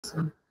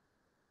Good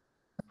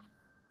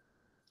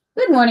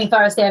morning,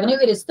 Forest Avenue.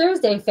 It is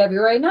Thursday,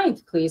 February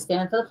 9th. Please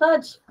stand for the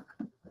pledge.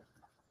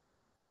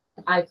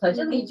 I pledge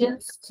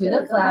allegiance to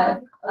the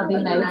flag of the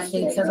United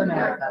States of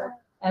America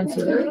and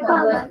to the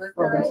republic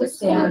for which it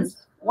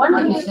stands,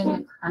 one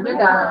nation, under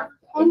God,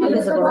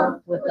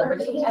 indivisible, with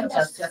liberty and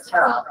justice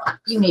for all.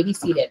 You may be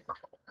seated.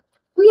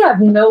 We have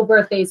no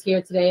birthdays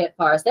here today at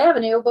Forest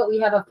Avenue, but we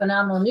have a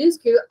phenomenal news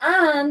crew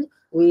and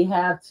we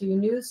have two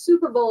new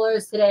Super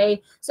Bowlers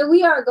today. So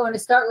we are going to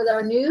start with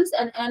our news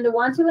and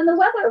Andawantu and the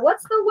weather.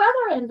 What's the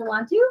weather,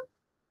 Andawantu?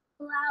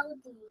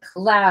 Cloudy.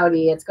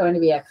 Cloudy. It's going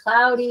to be a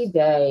cloudy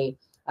day.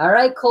 All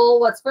right, Cole,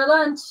 what's for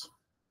lunch?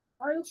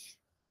 Lunch.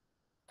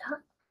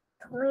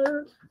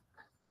 Twin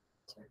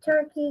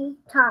turkey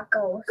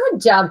tacos. Good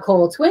job,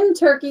 Cole. Twin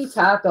turkey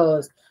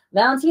tacos.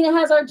 Valentina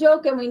has our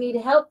joke, and we need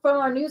help from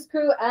our news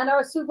crew and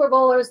our Super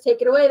Bowlers.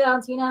 Take it away,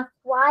 Valentina.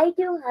 Why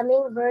do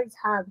hummingbirds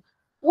hum?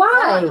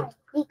 Why?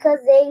 Because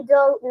they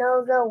don't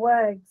know the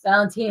words.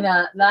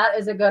 Valentina, that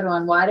is a good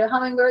one. Why do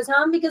hummingbirds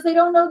hum? Because they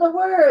don't know the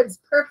words.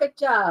 Perfect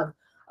job.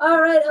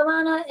 All right,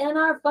 Alana, and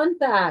our fun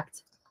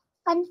fact.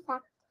 Fun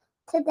fact.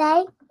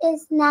 Today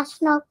is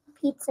National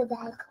Pizza Day.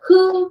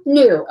 Who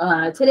knew?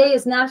 Today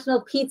is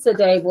National Pizza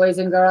Day, boys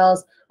and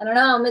girls. I don't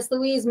know, Miss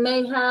Louise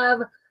may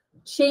have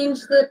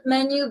changed the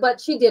menu,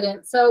 but she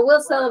didn't. So we'll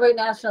celebrate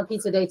National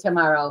Pizza Day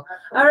tomorrow.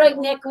 All right,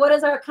 Nick, what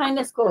is our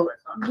kindness quote?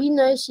 Be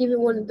nice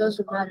even when it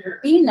doesn't matter.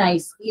 Be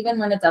nice even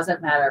when it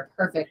doesn't matter.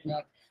 Perfect,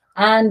 Nick.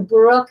 And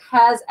Brooke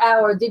has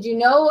our, did you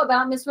know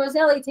about Miss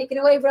Roselli? Take it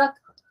away, Brooke.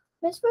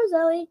 Miss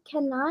Roselli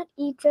cannot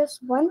eat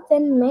just one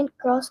Thin Mint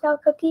Girl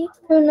Scout cookie.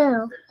 Who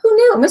knew? Who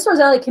knew? Miss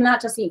Roselli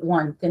cannot just eat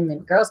one Thin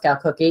Mint Girl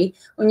Scout cookie.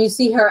 When you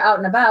see her out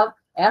and about,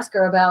 ask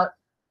her about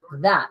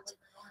that.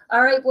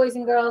 All right, boys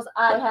and girls,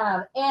 I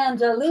have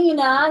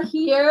Angelina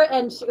here.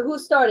 And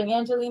who's starting?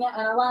 Angelina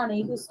and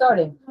Alani, who's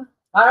starting?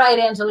 All right,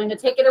 Angelina,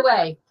 take it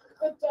away.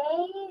 The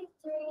day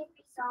 3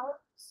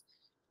 results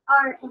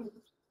are in.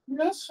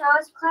 Miss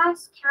Shaw's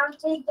class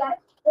counted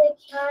the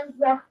cans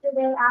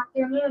yesterday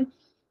afternoon,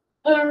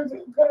 and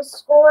the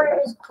score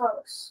is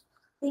close.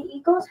 The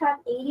Eagles have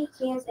 80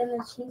 cans, and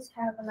the Chiefs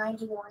have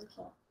 91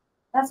 cans.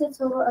 That's a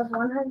total of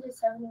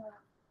 171.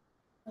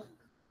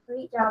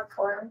 Great job,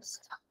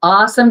 Forrest.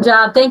 Awesome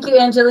job. Thank you,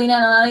 Angelina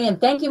and Alani,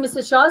 and thank you,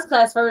 Mrs. Shaw's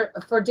class,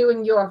 for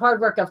doing your hard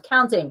work of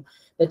counting.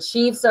 The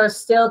Chiefs are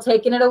still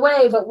taking it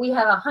away, but we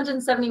have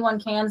 171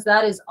 cans.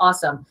 That is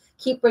awesome.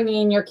 Keep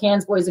bringing in your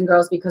cans, boys and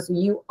girls, because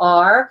you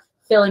are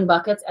filling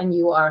buckets and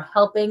you are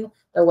helping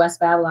the West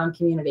Babylon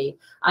community.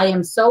 I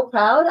am so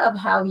proud of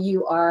how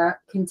you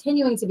are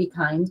continuing to be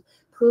kind.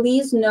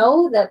 Please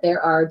know that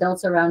there are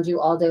adults around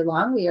you all day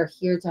long. We are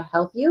here to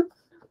help you.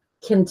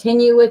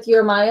 Continue with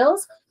your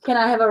miles. Can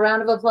I have a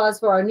round of applause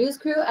for our news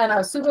crew and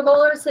our Super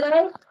Bowlers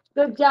today?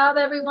 Good job,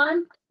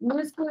 everyone.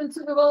 News crew and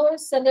Super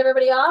Bowlers, send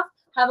everybody off.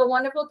 Have a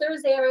wonderful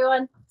Thursday,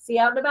 everyone. See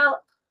you out and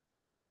about.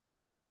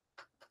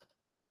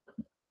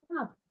 Oh,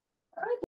 all right.